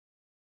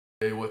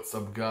Hey, what's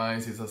up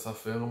guys, it's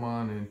Asaf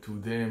Hermann and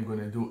today I'm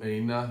gonna do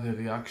another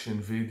reaction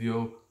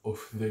video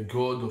of the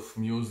god of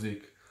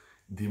music,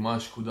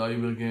 DIMASH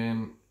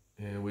Kudaibergen,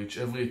 which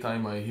every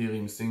time I hear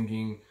him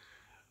singing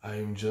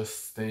I'm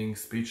just staying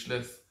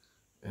speechless,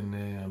 and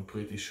I'm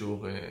pretty sure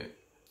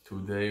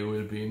today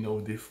will be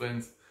no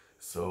difference,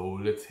 so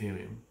let's hear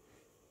him.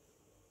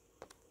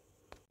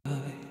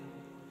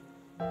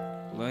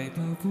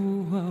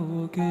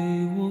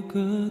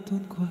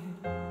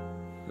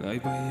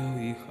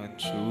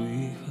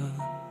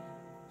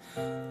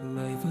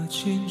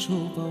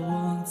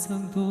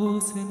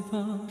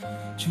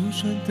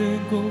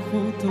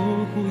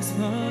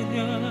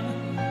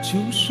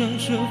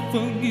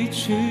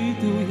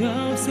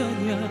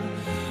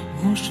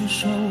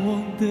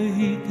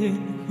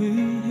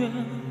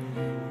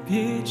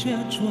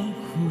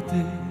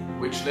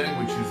 Which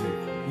language is it?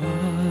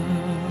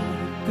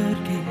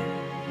 Perché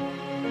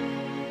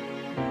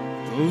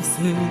tu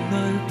sei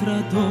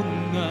un'altra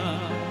donna,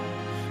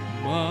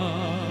 ma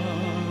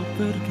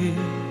perché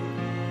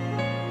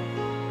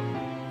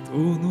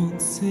tu non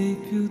sei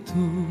più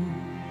tu,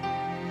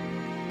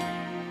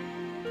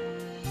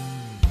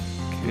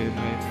 che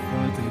mai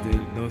fatto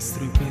del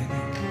nostro bene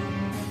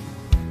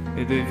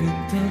ed è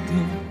diventato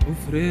un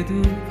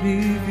freddo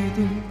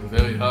brivido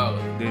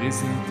delle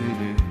risate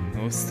del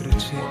nostro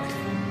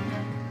cielo.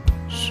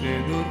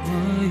 Scedo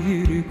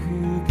ormai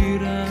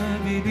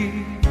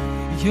irrecuperabili,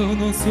 io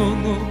non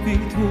sono più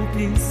il tuo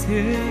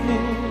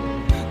pensiero,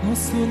 non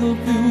sono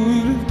più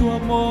il tuo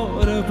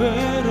amore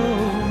vero,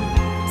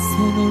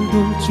 sono il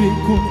dolce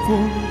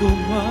confondo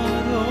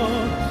amaro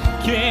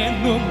che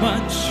non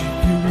mangi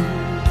più.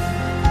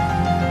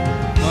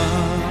 Ma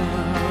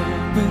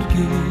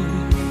perché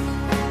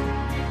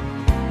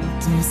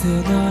tu sei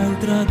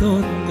un'altra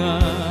donna,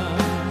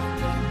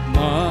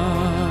 ma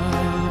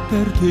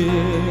perché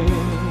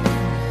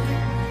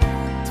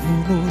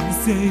non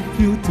sei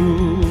più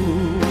tu,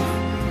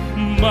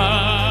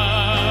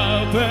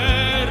 ma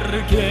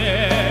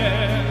perché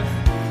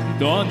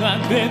non ha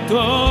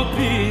detto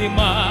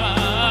prima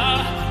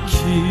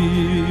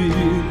chi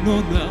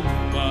non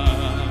ama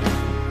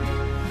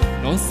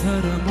non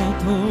sarà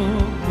amato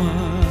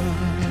mai.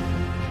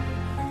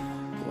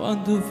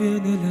 Quando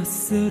viene la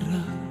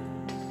sera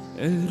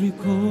e il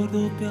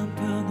ricordo pian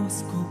piano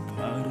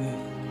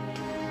scompare,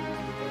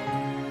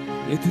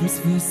 e ti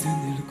risvesti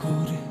nel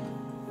cuore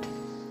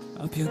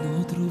a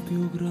pianotro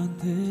più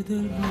grande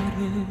del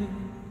mare,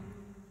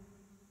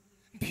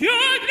 più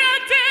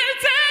grande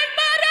del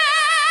mare.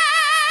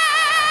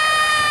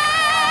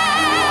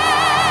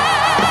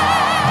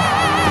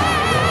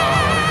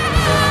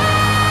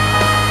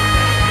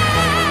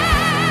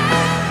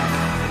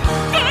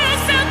 Tu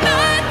sei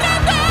un'altra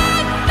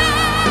donna,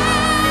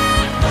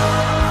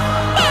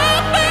 ma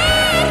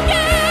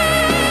perché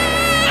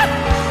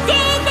tu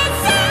non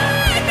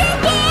sei più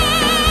tu.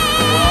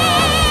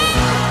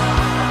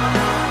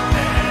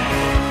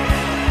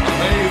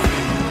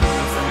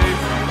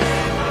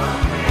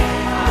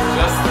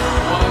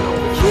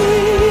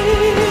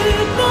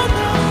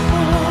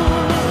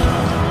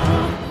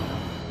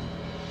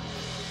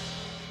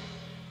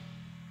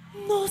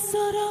 Non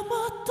sarà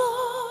amato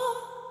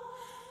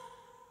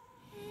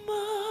mai.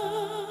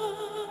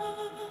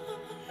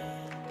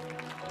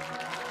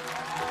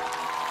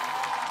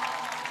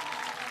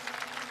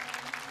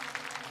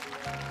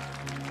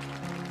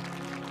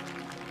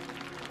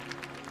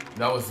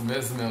 That was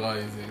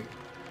mesmerizing.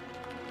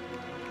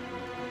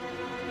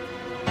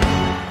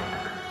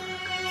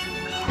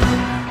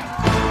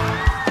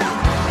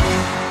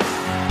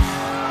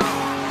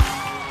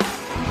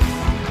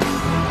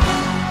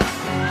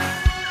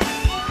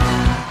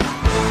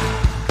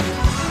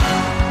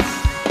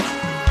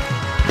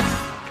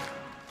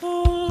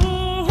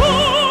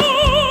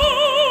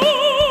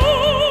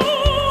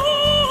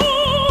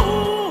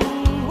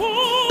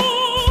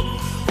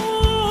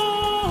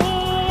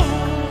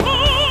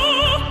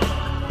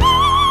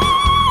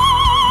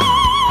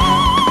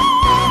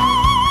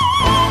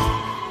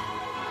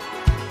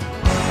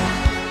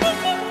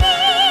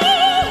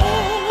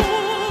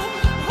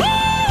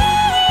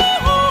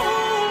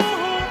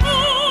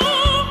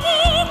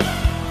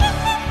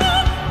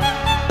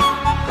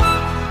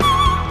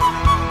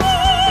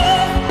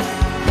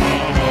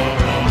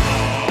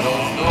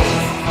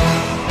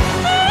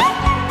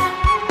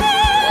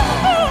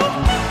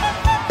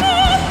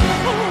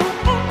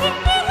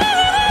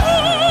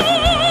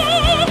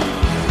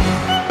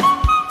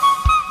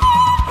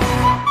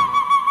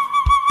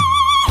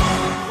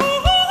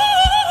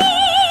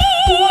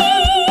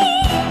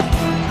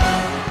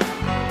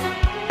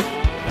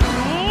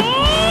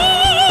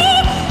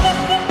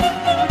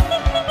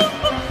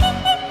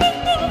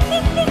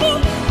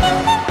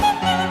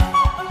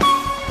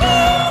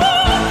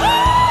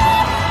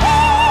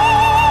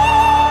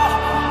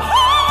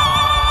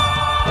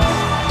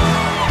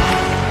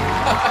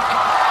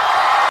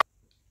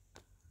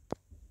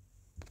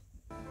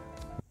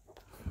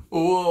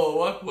 Whoa,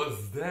 what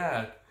was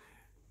that?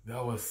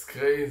 That was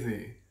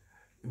crazy.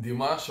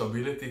 Dimash's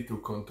ability to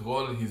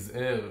control his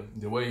air,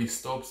 the way he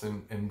stops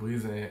and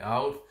breathes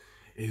out,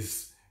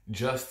 is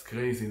just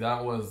crazy.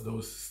 That was,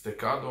 those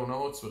staccato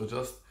notes were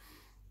just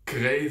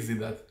crazy.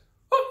 That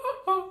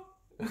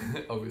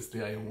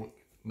obviously I am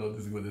not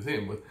as good as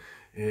him, but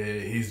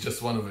he's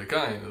just one of a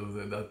kind.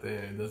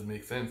 That does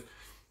make sense.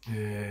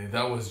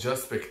 That was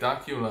just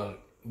spectacular.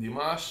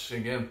 Dimash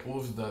again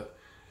proves that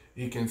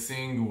he can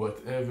sing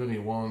whatever he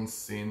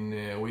wants, in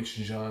which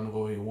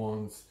genre he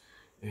wants,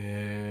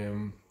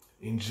 in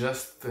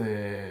just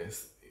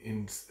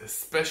in a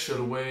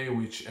special way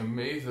which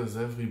amazes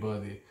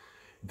everybody.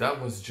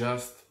 That was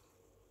just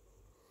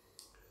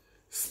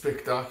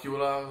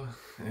spectacular.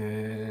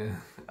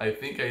 I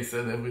think I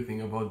said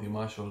everything about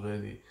Dimash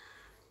already,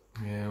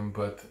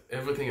 but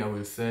everything I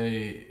will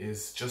say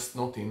is just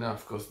not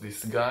enough, because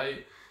this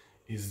guy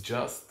is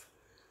just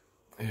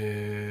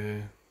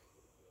an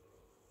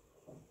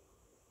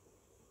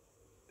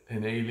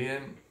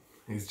alien.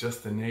 He's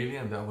just an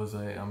alien. That was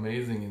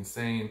amazing,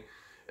 insane,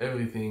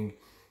 everything.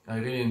 I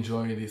really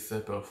enjoyed this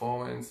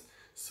performance.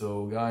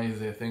 So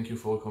guys, thank you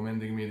for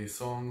recommending me these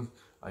songs.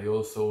 I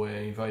also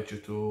invite you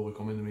to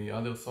recommend me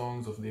other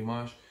songs of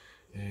Dimash.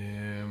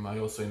 I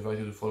also invite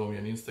you to follow me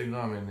on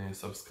Instagram and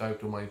subscribe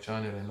to my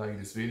channel and like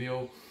this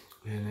video.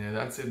 And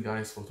that's it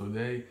guys for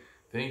today.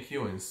 Thank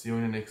you and see you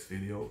in the next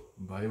video.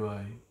 Bye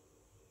bye.